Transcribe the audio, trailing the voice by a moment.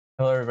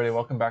Hello everybody,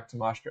 welcome back to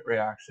Mosh Pit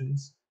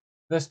Reactions.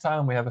 This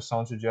time we have a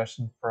song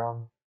suggestion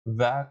from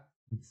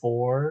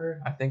that4,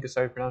 I think is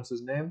how you pronounce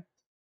his name.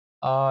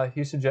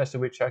 He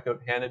suggested we check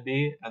out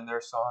Hanabie and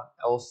their song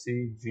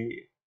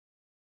L.C.G.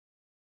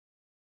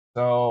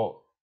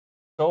 So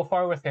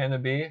far with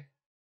Hanabie,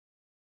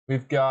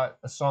 we've got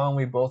a song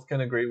we both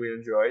can agree we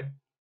enjoyed.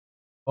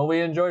 Well,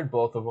 we enjoyed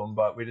both of them,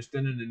 but we just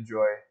didn't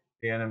enjoy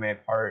the anime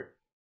part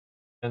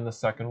in the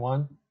second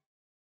one.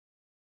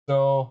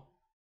 So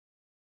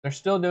they're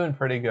still doing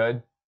pretty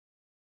good.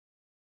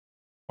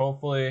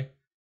 Hopefully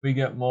we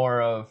get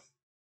more of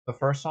the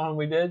first song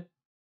we did.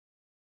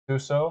 Do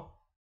so.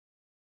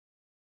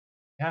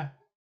 Yeah.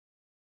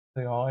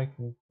 That's all I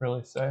can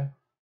really say.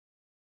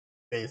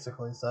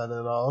 Basically said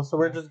it all. So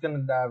we're just gonna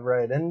dive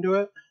right into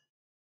it.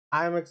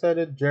 I'm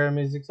excited,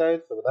 Jeremy's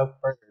excited, so without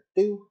further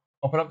ado,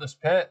 open up this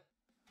pit.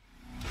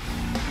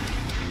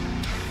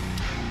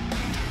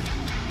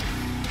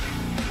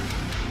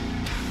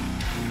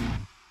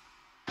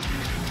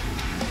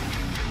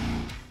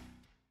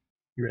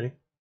 You ready?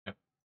 Yep.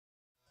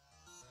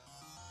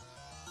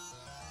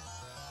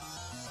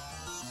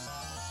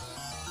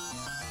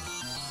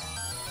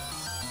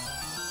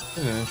 This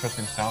is an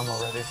interesting sound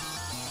already.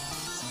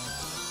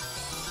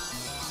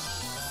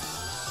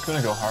 It's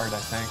gonna go hard, I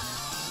think.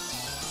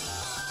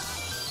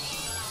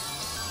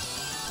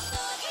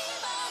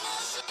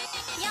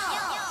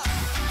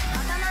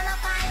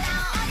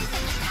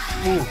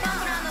 Ooh,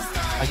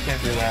 I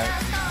can't do that.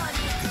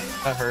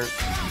 That hurt.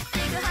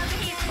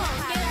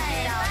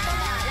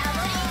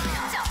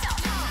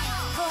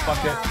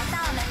 Fuck it.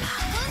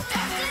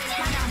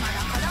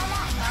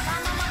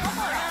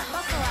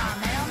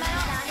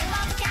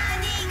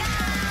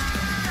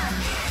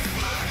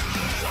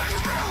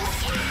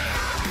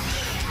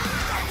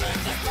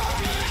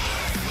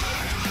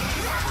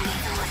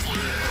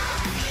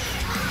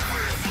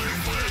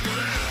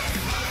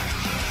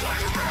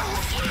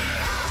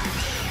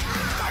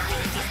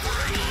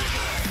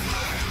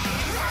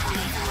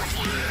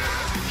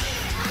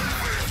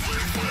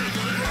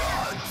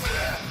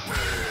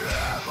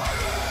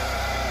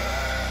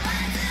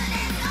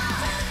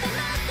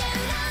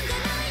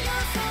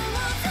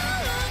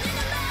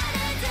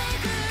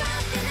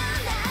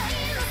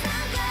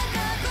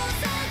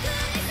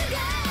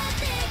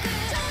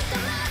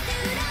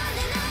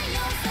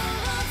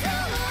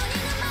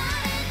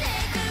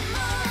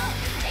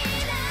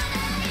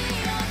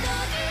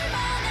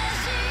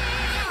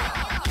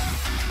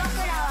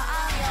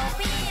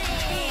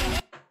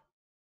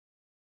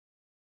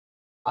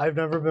 I've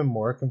never been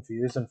more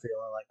confused and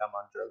feeling like I'm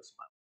on drugs.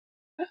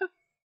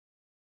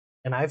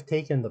 And I've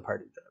taken the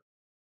party drug.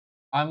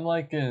 I'm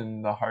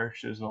liking the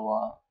harshes a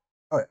lot.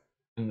 Oh, yeah.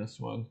 In this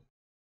one.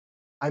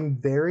 I'm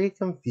very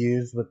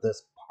confused with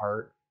this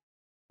part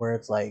where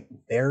it's like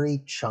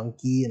very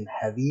chunky and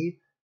heavy,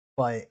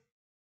 but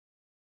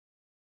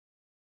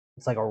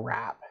it's like a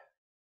rap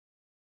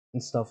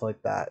and stuff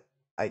like that.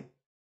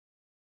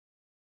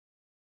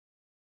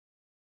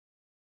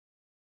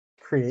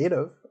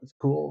 Creative. It's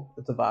cool.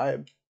 It's a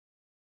vibe.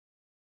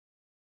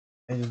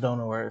 I just don't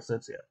know where it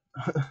sits yet.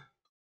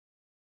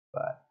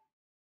 But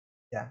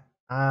yeah.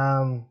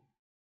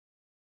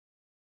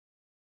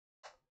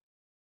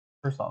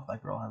 First off,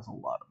 that girl has a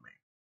lot of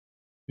makeup.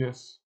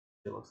 Yes.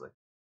 It looks like.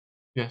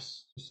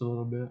 Yes, just a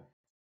little bit.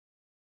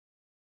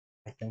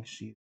 I think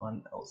she's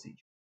on L.C.G.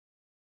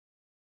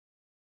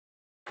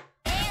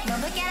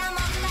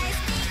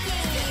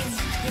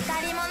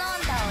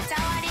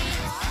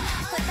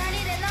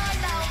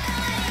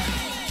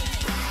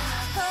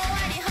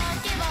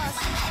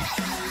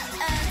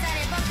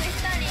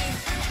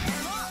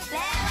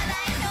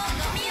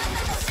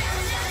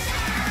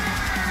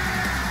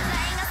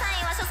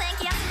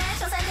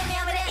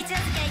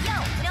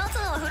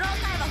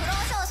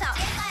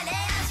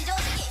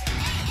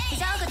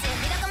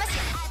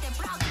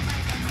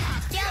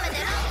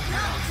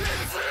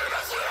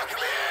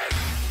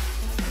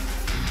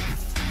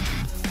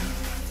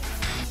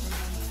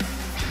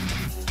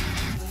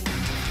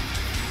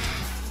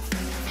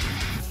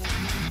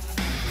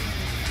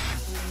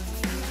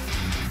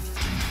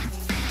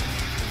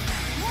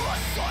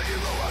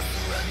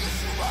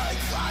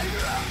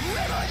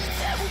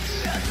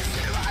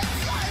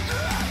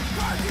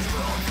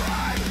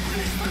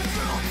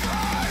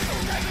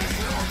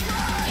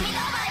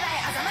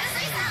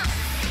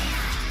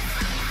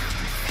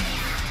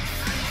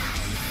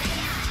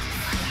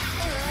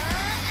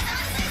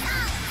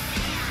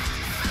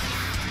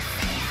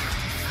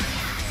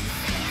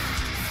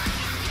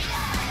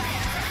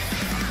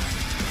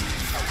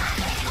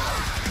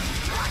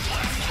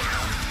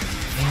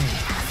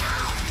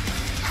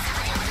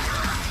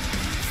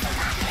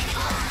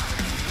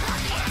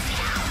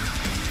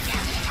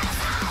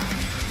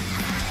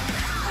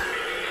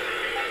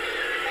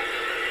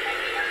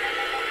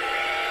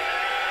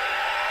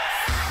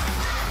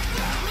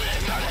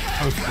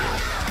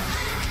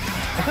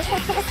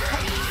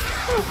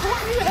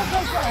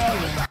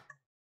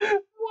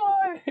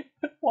 Why?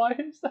 Why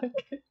is that?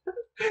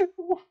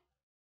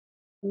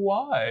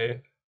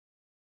 Why?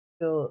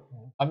 Still,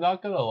 I'm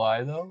not gonna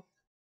lie though.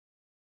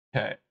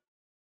 Okay. It's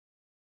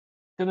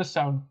gonna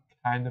sound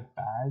kind of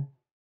bad,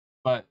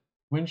 but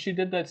when she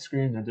did that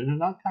scream, did it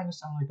not kind of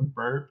sound like a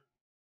burp?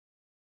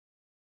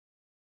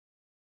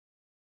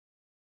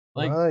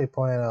 Like, Well, you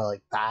pointed out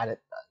like that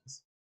it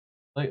does.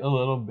 like a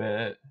little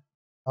bit. I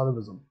thought it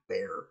was a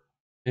bear.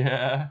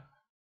 Yeah.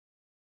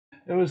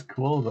 It was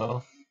cool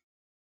though.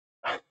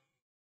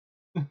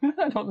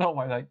 I don't know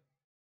why like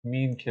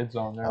mean kids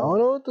on I there. don't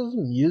know what this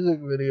music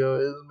video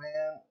is,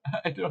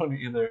 man. I don't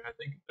either. I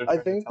think they're I trying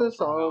to think tell the us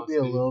we're on song would be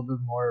a LSD. little bit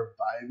more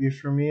vibey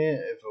for me if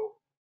it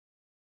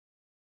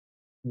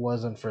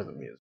wasn't for the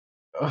music.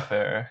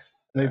 Fair.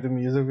 Like the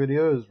music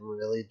video is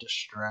really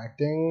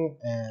distracting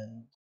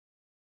and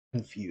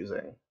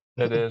confusing.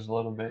 It is a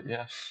little bit,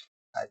 yes.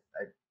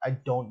 I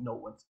don't know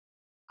what's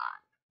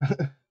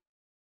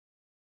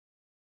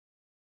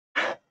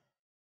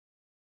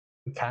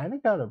we kind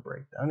of got a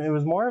breakdown. It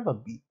was more of a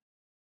beat,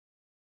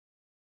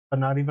 but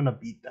not even a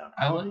beat down.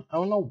 I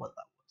don't know what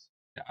that was.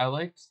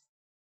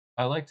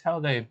 I liked how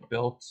they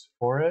built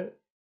for it,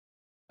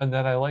 and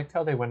then I liked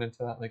how they went into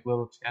that like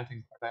little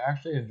chanting part. I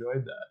actually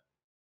enjoyed that.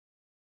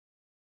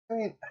 I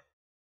mean,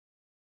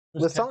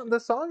 It was catchy. the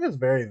song is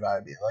very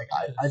vibey. Like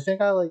I Yes.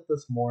 think I like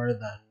this more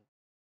than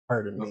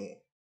Pardon Me.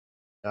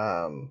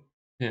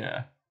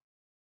 Yeah.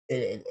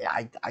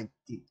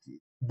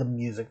 The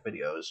music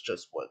video is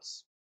just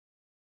what's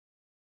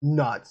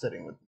not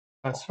sitting with me.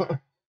 That's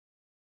fair.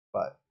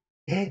 But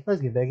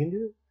let's get back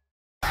into it.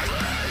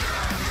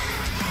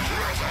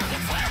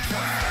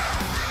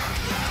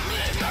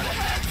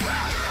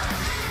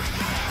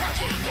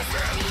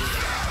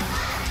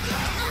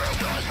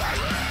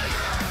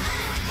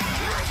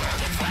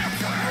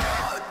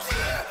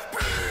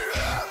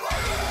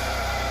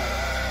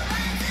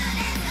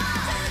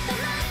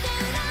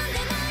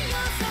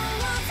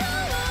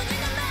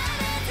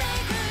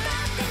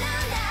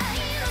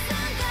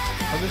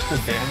 How does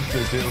the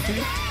dancer do?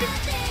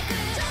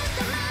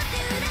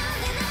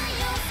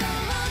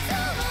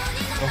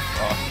 Oh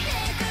fuck.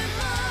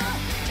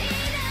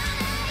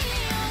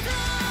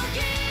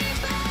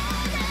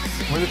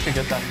 Where did she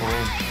get that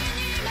balloon?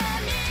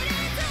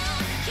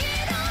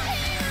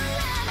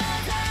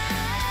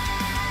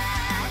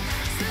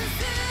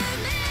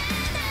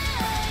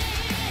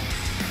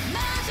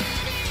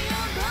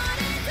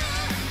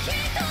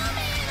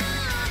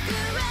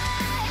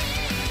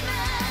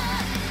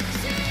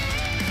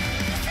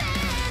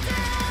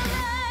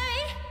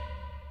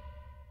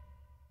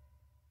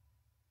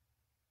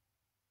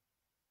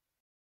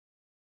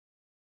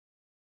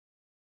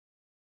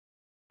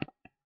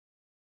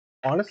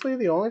 Honestly,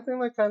 the only thing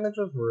that kind of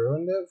just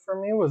ruined it for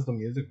me was the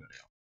music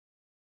video.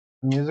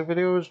 The music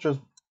video was just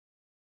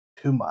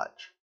too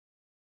much.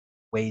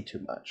 Way too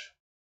much.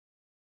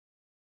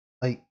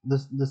 Like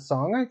the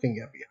song I can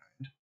get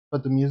behind,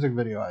 but the music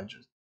video I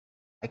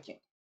can't.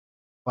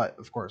 But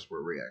of course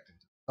we're reacting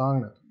to the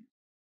song.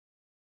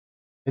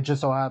 It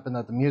just so happened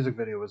that the music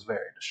video was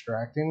very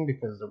distracting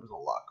because there was a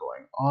lot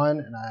going on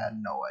and I had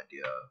no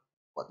idea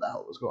what the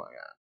hell was going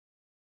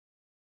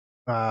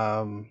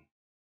on.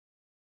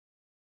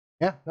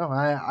 Yeah, no,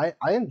 I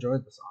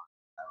enjoyed the song.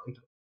 I liked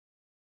it.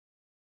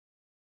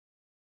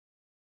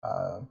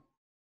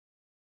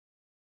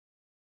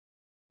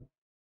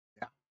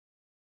 Yeah,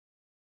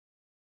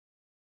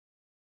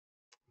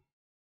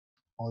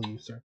 all you,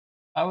 sir.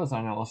 I was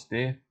on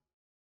LSD. I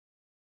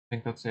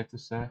think that's safe to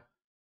say.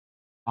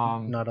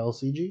 Not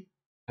L.C.G.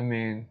 I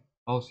mean,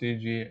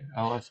 L.C.G,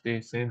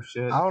 LSD, same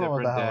shit, I don't know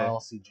what the different hell day.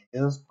 L.C.G.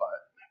 is,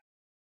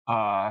 but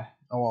I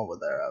won't go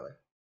there, Ali.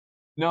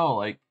 No,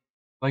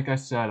 like I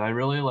said, I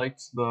really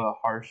liked the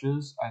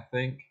harshes.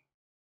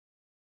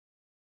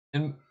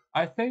 And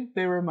I think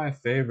they were my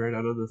favorite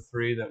out of the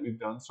three that we've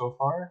done so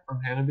far from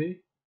Hanabie.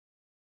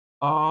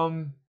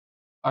 Um,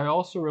 I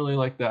also really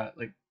like that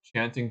like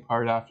chanting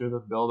part after the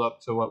build up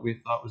to what we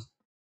thought was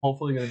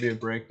hopefully going to be a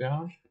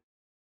breakdown.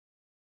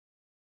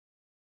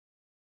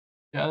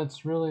 Yeah,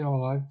 that's really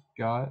all I've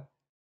got.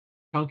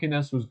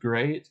 Chunkiness was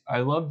great. I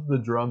loved the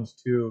drums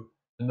too,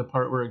 and the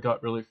part where it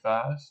got really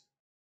fast.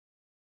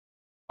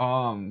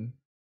 Um,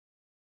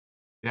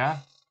 yeah,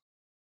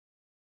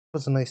 It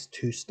was a nice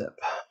two-step.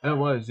 it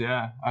was.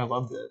 Yeah, I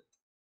loved it.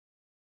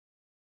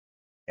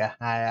 Yeah,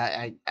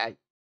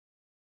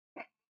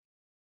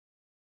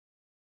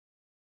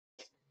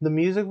 the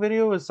music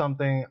video was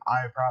something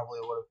I probably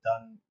would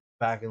have done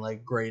back in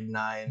like grade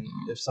 9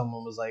 if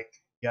someone was like,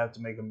 "You have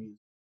to make a music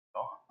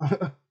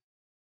video."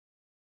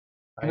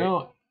 You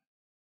know,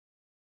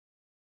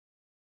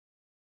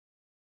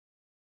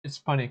 it's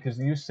funny because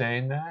you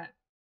saying that,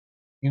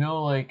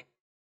 like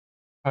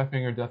Five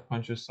Finger Death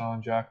Punch's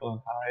song Jackal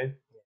and Hyde.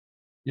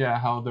 Yeah,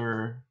 how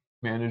their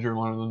manager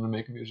wanted them to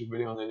make a music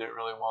video and they didn't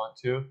really want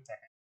to.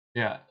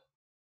 Yeah,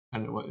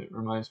 kind of what it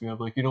reminds me of.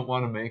 Like, you don't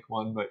want to make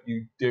one, but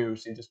you do,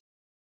 so you just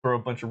throw a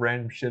bunch of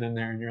random shit in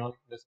there and you're like,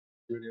 this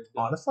video's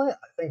done. Honestly,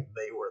 I think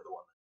they were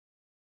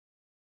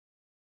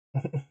the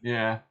one.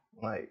 Yeah.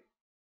 Like,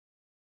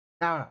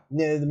 I don't know.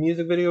 Yeah, the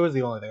music video was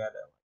the only thing I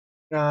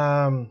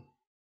did.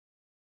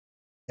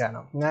 Yeah,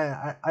 no,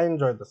 I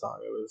enjoyed the song.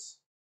 It was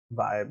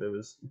vibe. It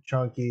was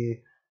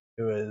chunky.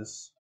 It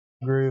was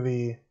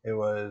groovy. It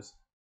was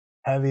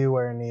heavy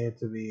where it needed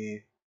to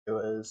be. It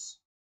was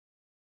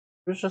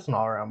just an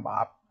all around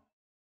bop.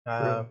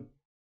 There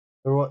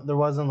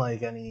wasn't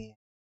like any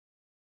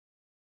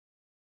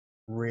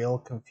real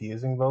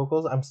confusing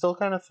vocals. I'm still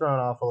kind of thrown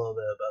off a little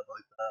bit about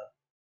like the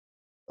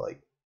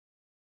like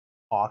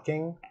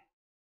talking.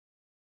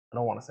 I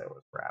don't want to say it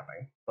was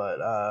rapping, but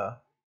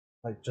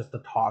like just the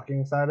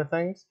talking side of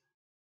things.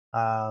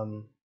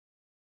 But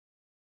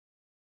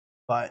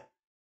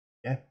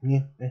yeah,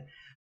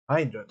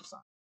 I enjoyed the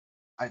song.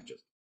 I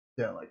just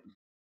didn't like it.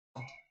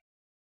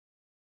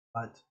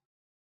 But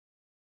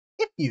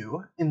if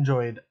you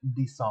enjoyed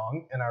the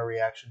song and our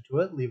reaction to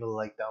it, leave a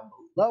like down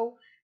below.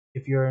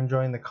 If you're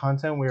enjoying the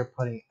content we are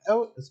putting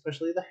out,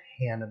 especially the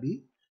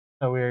Hanabie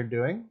that we are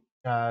doing,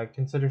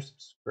 consider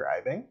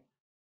subscribing.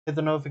 Hit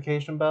the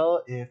notification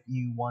bell if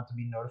you want to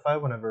be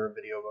notified whenever a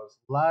video goes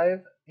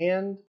live,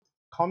 and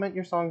comment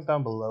your songs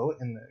down below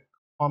in the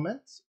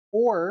comments,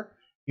 or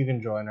you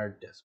can join our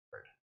Discord.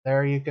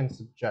 There you can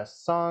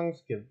suggest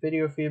songs, give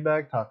video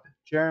feedback, talk to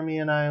Jeremy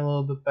and I a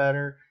little bit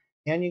better,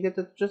 and you get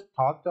to just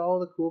talk to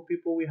all the cool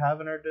people we have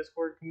in our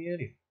Discord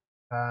community.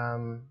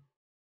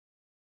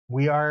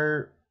 We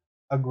are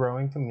a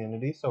growing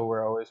community, so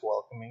we're always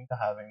welcoming to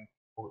having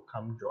people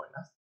come join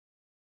us.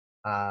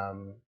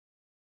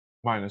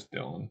 Minus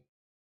Dylan.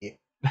 Yeah.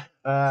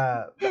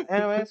 But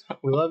anyways,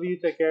 we love you.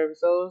 Take care of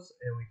yourselves,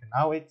 and we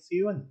cannot wait to see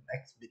you in the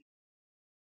next video.